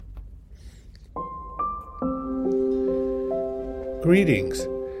Greetings.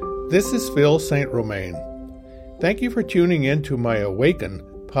 This is Phil St. Romain. Thank you for tuning in to my Awaken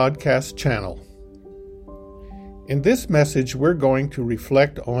podcast channel. In this message, we're going to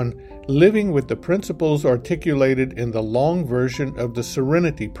reflect on living with the principles articulated in the long version of the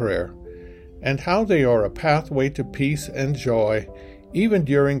Serenity prayer and how they are a pathway to peace and joy even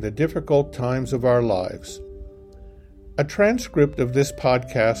during the difficult times of our lives. A transcript of this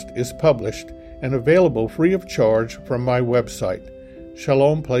podcast is published and available free of charge from my website,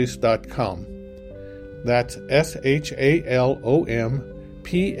 shalomplace.com. That's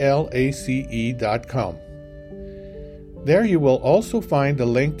SHALOMPLACE.com. There you will also find a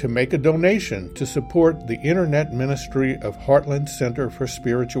link to make a donation to support the Internet Ministry of Heartland Center for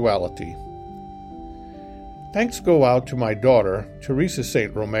Spirituality. Thanks go out to my daughter, Teresa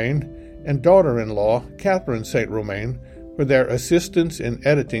St. Romain, and daughter-in-law, Catherine St. Romain, for their assistance in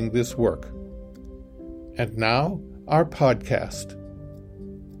editing this work. And now, our podcast.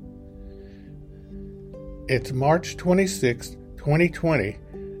 It's March 26, 2020,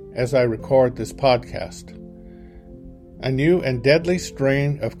 as I record this podcast. A new and deadly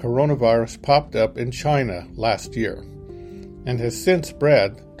strain of coronavirus popped up in China last year and has since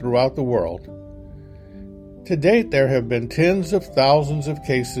spread throughout the world. To date, there have been tens of thousands of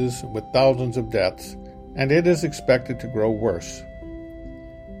cases with thousands of deaths, and it is expected to grow worse.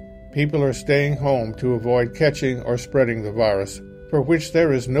 People are staying home to avoid catching or spreading the virus, for which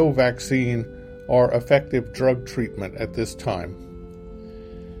there is no vaccine or effective drug treatment at this time.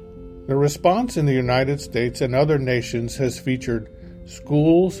 The response in the United States and other nations has featured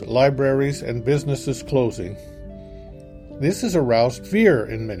schools, libraries, and businesses closing. This has aroused fear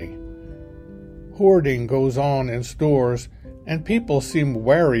in many. Hoarding goes on in stores, and people seem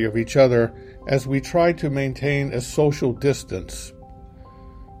wary of each other as we try to maintain a social distance.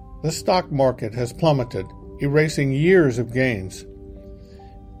 The stock market has plummeted, erasing years of gains.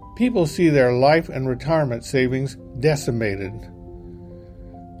 People see their life and retirement savings decimated.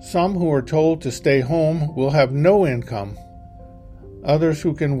 Some who are told to stay home will have no income. Others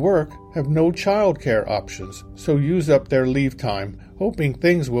who can work have no child care options, so use up their leave time, hoping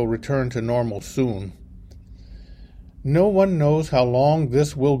things will return to normal soon. No one knows how long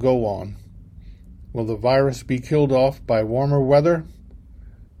this will go on. Will the virus be killed off by warmer weather?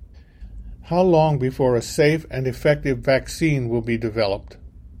 How long before a safe and effective vaccine will be developed?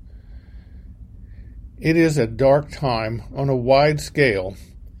 It is a dark time on a wide scale,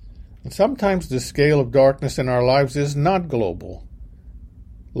 and sometimes the scale of darkness in our lives is not global.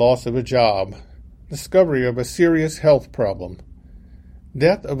 Loss of a job, discovery of a serious health problem,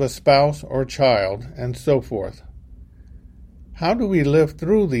 death of a spouse or child, and so forth. How do we live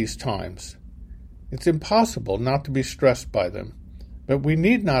through these times? It's impossible not to be stressed by them, but we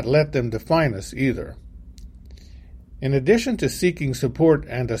need not let them define us either. In addition to seeking support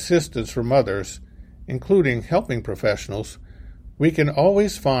and assistance from others, including helping professionals, we can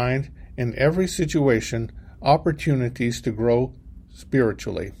always find, in every situation, opportunities to grow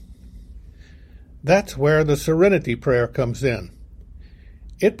spiritually. That's where the Serenity prayer comes in.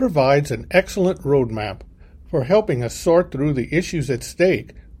 It provides an excellent roadmap for helping us sort through the issues at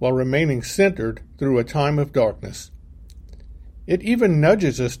stake while remaining centered through a time of darkness. It even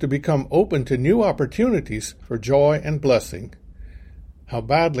nudges us to become open to new opportunities for joy and blessing. How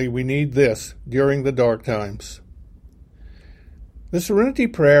badly we need this during the dark times. The Serenity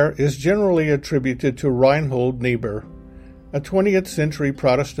Prayer is generally attributed to Reinhold Niebuhr, a 20th century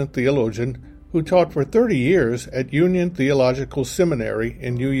Protestant theologian who taught for 30 years at Union Theological Seminary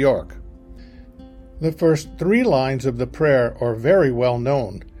in New York. The first 3 lines of the prayer are very well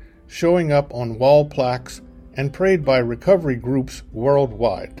known, showing up on wall plaques and prayed by recovery groups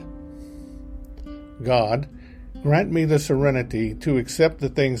worldwide. God, grant me the serenity to accept the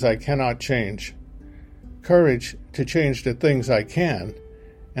things I cannot change, courage to change the things I can,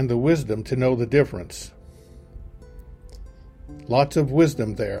 and the wisdom to know the difference. Lots of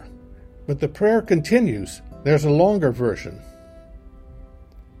wisdom there, but the prayer continues. There's a longer version.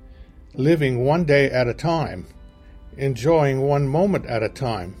 Living one day at a time, enjoying one moment at a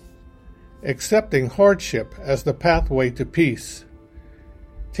time, accepting hardship as the pathway to peace,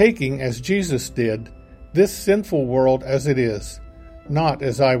 taking, as Jesus did, this sinful world as it is, not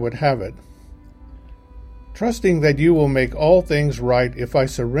as I would have it. Trusting that you will make all things right if I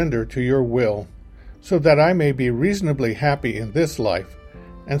surrender to your will, so that I may be reasonably happy in this life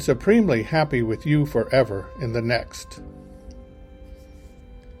and supremely happy with you forever in the next.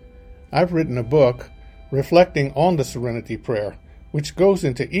 I've written a book reflecting on the Serenity Prayer, which goes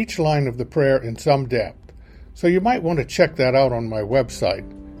into each line of the prayer in some depth, so you might want to check that out on my website,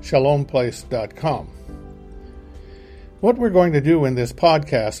 shalomplace.com. What we're going to do in this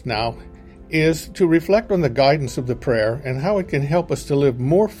podcast now is to reflect on the guidance of the prayer and how it can help us to live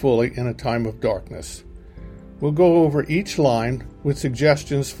more fully in a time of darkness. We'll go over each line with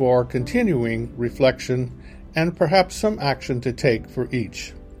suggestions for continuing reflection and perhaps some action to take for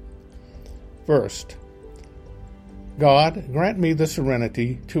each. First, God, grant me the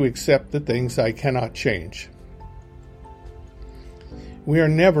serenity to accept the things I cannot change. We are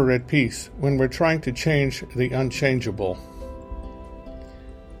never at peace when we're trying to change the unchangeable.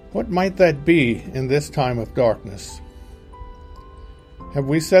 What might that be in this time of darkness? Have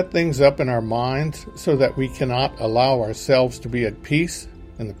we set things up in our minds so that we cannot allow ourselves to be at peace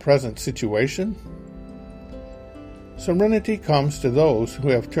in the present situation? Serenity comes to those who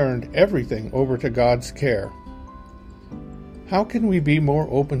have turned everything over to God's care. How can we be more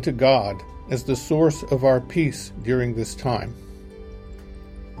open to God as the source of our peace during this time?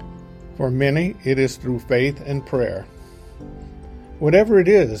 For many, it is through faith and prayer. Whatever it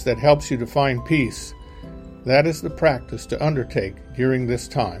is that helps you to find peace, that is the practice to undertake during this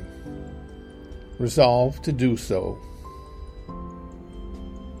time. Resolve to do so.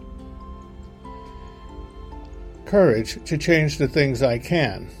 Courage to change the things I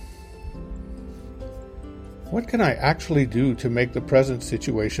can. What can I actually do to make the present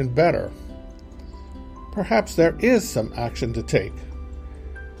situation better? Perhaps there is some action to take.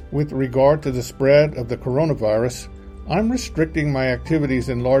 With regard to the spread of the coronavirus, I'm restricting my activities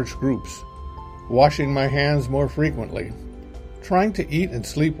in large groups, washing my hands more frequently, trying to eat and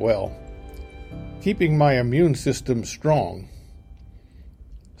sleep well, keeping my immune system strong.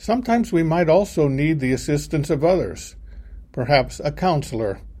 Sometimes we might also need the assistance of others, perhaps a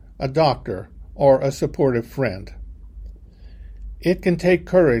counselor, a doctor, or a supportive friend. It can take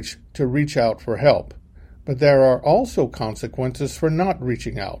courage to reach out for help, but there are also consequences for not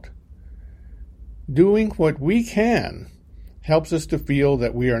reaching out. Doing what we can helps us to feel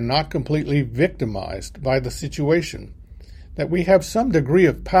that we are not completely victimized by the situation, that we have some degree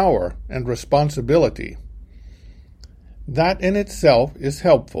of power and responsibility. That in itself is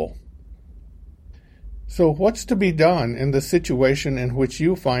helpful. So what's to be done in the situation in which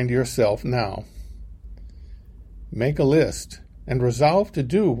you find yourself now? Make a list and resolve to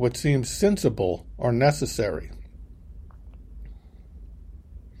do what seems sensible or necessary.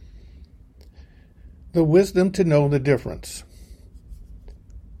 The wisdom to know the difference.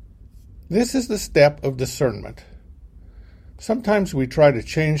 This is the step of discernment. Sometimes we try to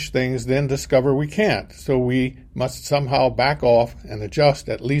change things, then discover we can't, so we must somehow back off and adjust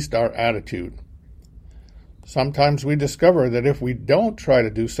at least our attitude. Sometimes we discover that if we don't try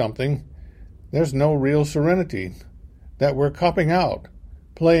to do something, there's no real serenity, that we're copping out,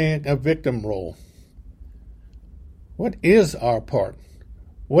 playing a victim role. What is our part?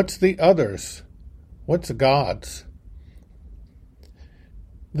 What's the others? What's God's?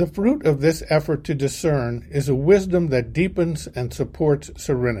 The fruit of this effort to discern is a wisdom that deepens and supports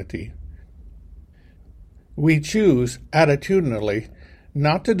serenity. We choose attitudinally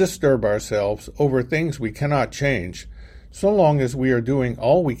not to disturb ourselves over things we cannot change, so long as we are doing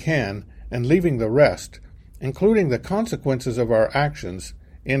all we can and leaving the rest, including the consequences of our actions,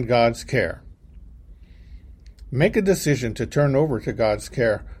 in God's care. Make a decision to turn over to God's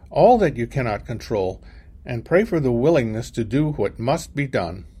care all that you cannot control, and pray for the willingness to do what must be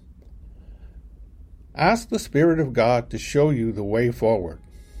done. Ask the Spirit of God to show you the way forward.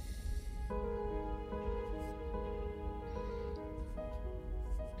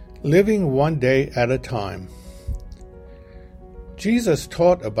 Living one day at a time. Jesus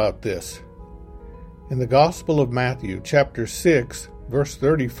taught about this. In the Gospel of Matthew, chapter 6, verse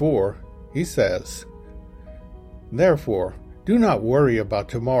 34, he says, "Therefore, do not worry about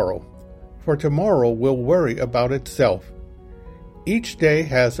tomorrow, for tomorrow will worry about itself. Each day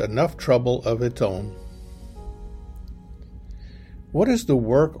has enough trouble of its own." What is the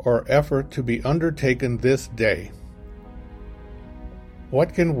work or effort to be undertaken this day?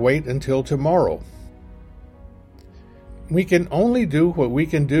 What can wait until tomorrow? We can only do what we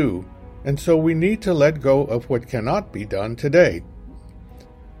can do, and so we need to let go of what cannot be done today.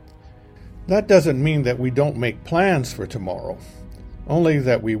 That doesn't mean that we don't make plans for tomorrow, only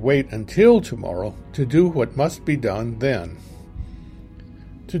that we wait until tomorrow to do what must be done then.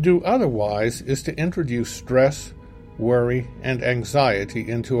 To do otherwise is to introduce stress, worry, and anxiety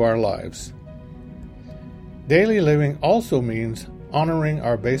into our lives. Daily living also means honoring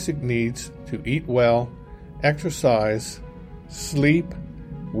our basic needs to eat well, exercise, sleep,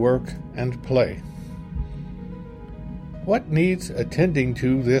 work, and play. What needs attending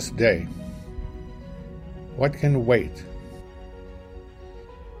to this day? What can wait?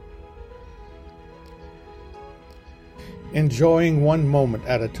 enjoying one moment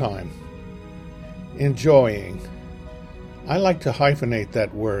at a time. Enjoying. I like to hyphenate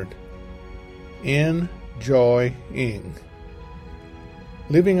that word. Enjoying.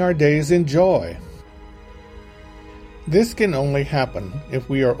 Living our days in joy. This can only happen if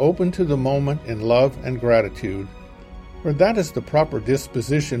we are open to the moment in love and gratitude, for that is the proper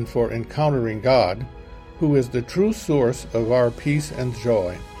disposition for encountering God, who is the true source of our peace and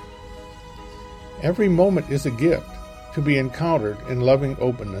joy. Every moment is a gift to be encountered in loving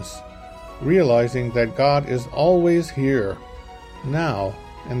openness, realizing that God is always here, now,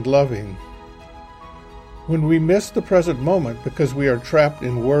 and loving. When we miss the present moment because we are trapped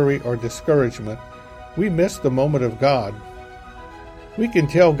in worry or discouragement, we miss the moment of God. We can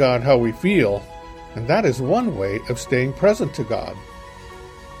tell God how we feel, and that is one way of staying present to God.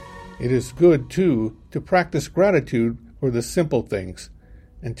 It is good, too, to practice gratitude for the simple things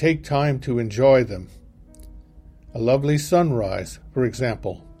and take time to enjoy them. A lovely sunrise, for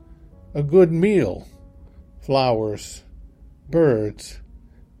example, a good meal, flowers, birds,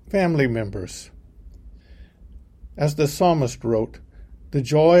 family members. As the psalmist wrote, "The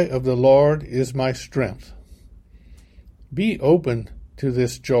joy of the Lord is my strength." Be open to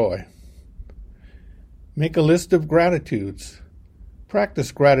this joy. Make a list of gratitudes.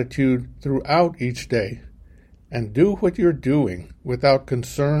 Practice gratitude throughout each day, and do what you're doing without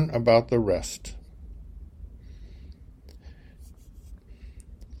concern about the rest.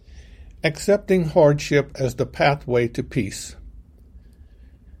 Accepting hardship as the pathway to peace.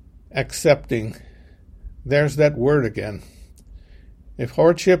 Accepting. There's that word again. If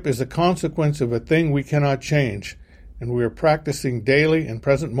hardship is a consequence of a thing we cannot change, and we are practicing daily and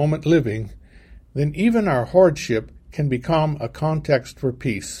present moment living, then even our hardship can become a context for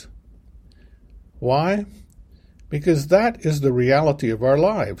peace. Why? Because that is the reality of our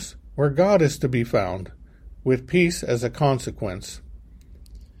lives, where God is to be found, with peace as a consequence.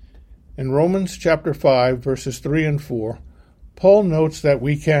 In Romans chapter 5, verses 3 and 4, Paul notes that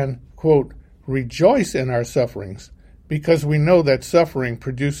we can, quote, rejoice in our sufferings, because we know that suffering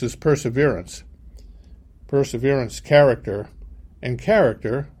produces perseverance. Perseverance, character, and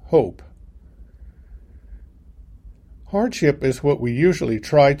character, hope. Hardship is what we usually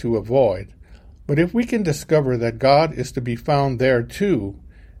try to avoid, but if we can discover that God is to be found there too,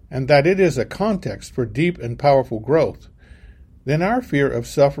 and that it is a context for deep and powerful growth, then our fear of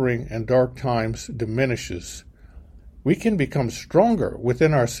suffering and dark times diminishes. We can become stronger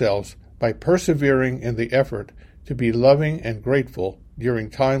within ourselves by persevering in the effort to be loving and grateful during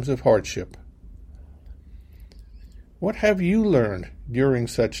times of hardship. What have you learned during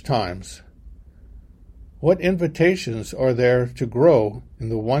such times? What invitations are there to grow in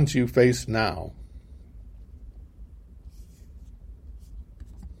the ones you face now?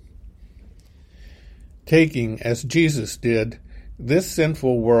 Taking, as Jesus did, this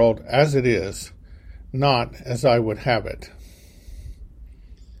sinful world as it is, not as I would have it.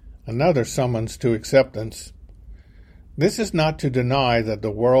 Another summons to acceptance. This is not to deny that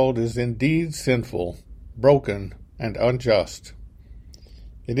the world is indeed sinful, broken, and unjust.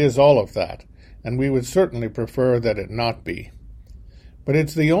 It is all of that, and we would certainly prefer that it not be. But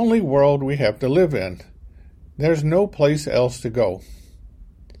it's the only world we have to live in. There's no place else to go.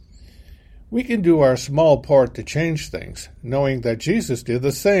 We can do our small part to change things, knowing that Jesus did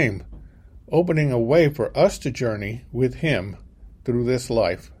the same, opening a way for us to journey with Him through this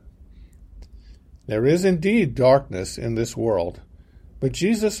life. There is indeed darkness in this world, but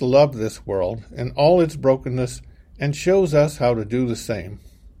Jesus loved this world and all its brokenness and shows us how to do the same.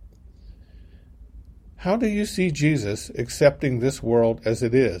 How do you see Jesus accepting this world as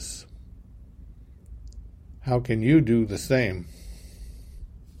it is? How can you do the same?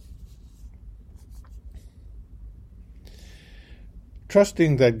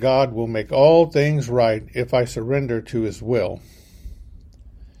 Trusting that God will make all things right if I surrender to His will.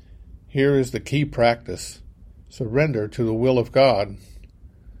 Here is the key practice. Surrender to the will of God.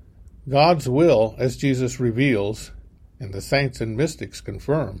 God's will, as Jesus reveals, and the saints and mystics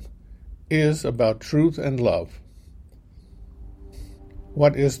confirm, is about truth and love.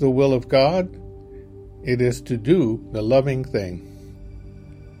 What is the will of God? It is to do the loving thing.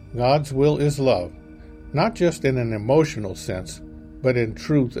 God's will is love, not just in an emotional sense, but in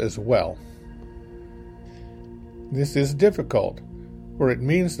truth as well. This is difficult, for it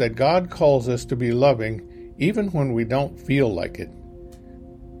means that God calls us to be loving even when we don't feel like it,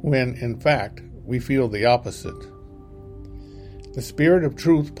 when, in fact, we feel the opposite. The Spirit of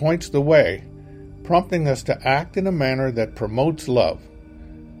truth points the way, prompting us to act in a manner that promotes love,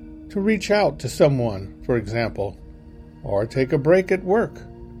 to reach out to someone, for example, or take a break at work,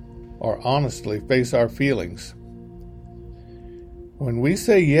 or honestly face our feelings. When we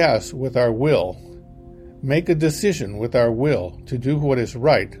say yes with our will, make a decision with our will to do what is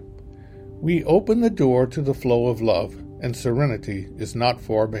right, we open the door to the flow of love, and serenity is not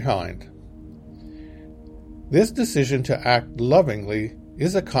far behind. This decision to act lovingly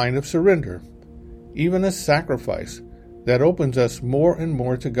is a kind of surrender, even a sacrifice that opens us more and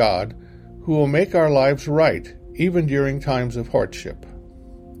more to God, who will make our lives right even during times of hardship.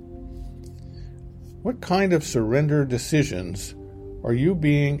 What kind of surrender decisions are you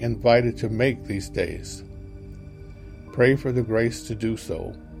being invited to make these days? Pray for the grace to do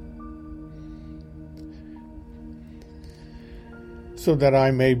so. So that I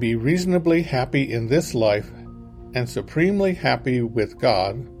may be reasonably happy in this life and supremely happy with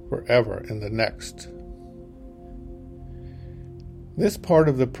God forever in the next. This part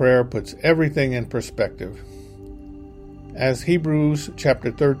of the prayer puts everything in perspective. As Hebrews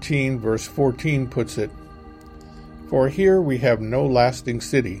chapter 13 verse 14 puts it, "For here we have no lasting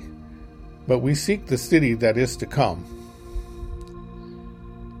city, but we seek the city that is to come."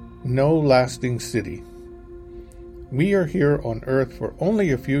 No lasting city. We are here on earth for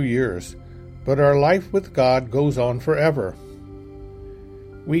only a few years, but our life with God goes on forever.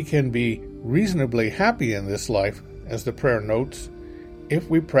 We can be reasonably happy in this life, as the prayer notes, if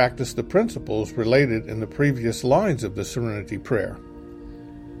we practice the principles related in the previous lines of the Serenity prayer: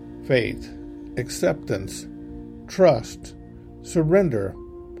 faith, acceptance, trust, surrender,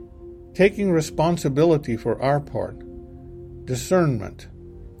 taking responsibility for our part, discernment,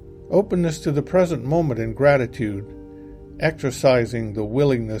 openness to the present moment in gratitude, exercising the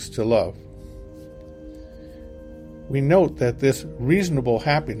willingness to love. We note that this reasonable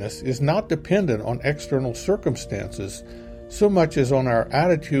happiness is not dependent on external circumstances so much as on our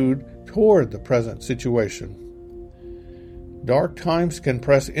attitude toward the present situation. Dark times can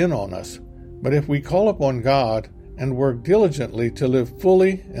press in on us, but if we call upon God and work diligently to live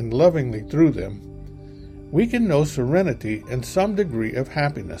fully and lovingly through them, we can know serenity and some degree of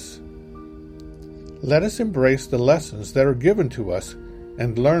happiness. Let us embrace the lessons that are given to us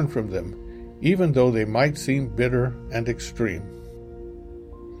and learn from them, even though they might seem bitter and extreme.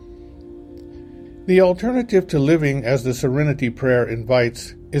 The alternative to living as the Serenity prayer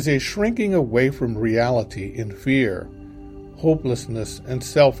invites is a shrinking away from reality in fear, hopelessness, and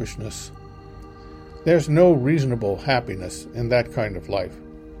selfishness. There's no reasonable happiness in that kind of life.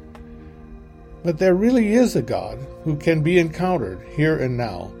 But there really is a God who can be encountered here and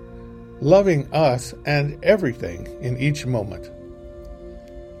now, loving us and everything in each moment.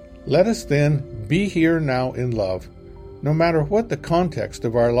 Let us then be here now in love, no matter what the context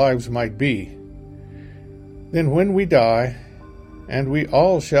of our lives might be. Then when we die, and we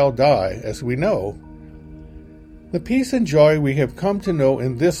all shall die, as we know, the peace and joy we have come to know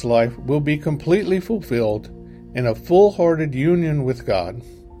in this life will be completely fulfilled in a full-hearted union with God.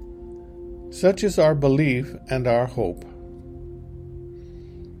 Such is our belief and our hope.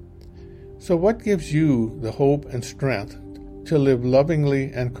 So what gives you the hope and strength to live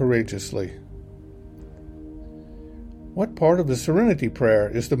lovingly and courageously? What part of the Serenity prayer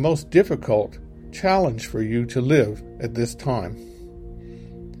is the most difficult challenge for you to live at this time?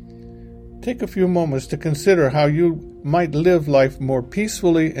 Take a few moments to consider how you might live life more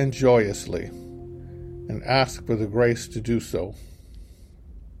peacefully and joyously, and ask for the grace to do so.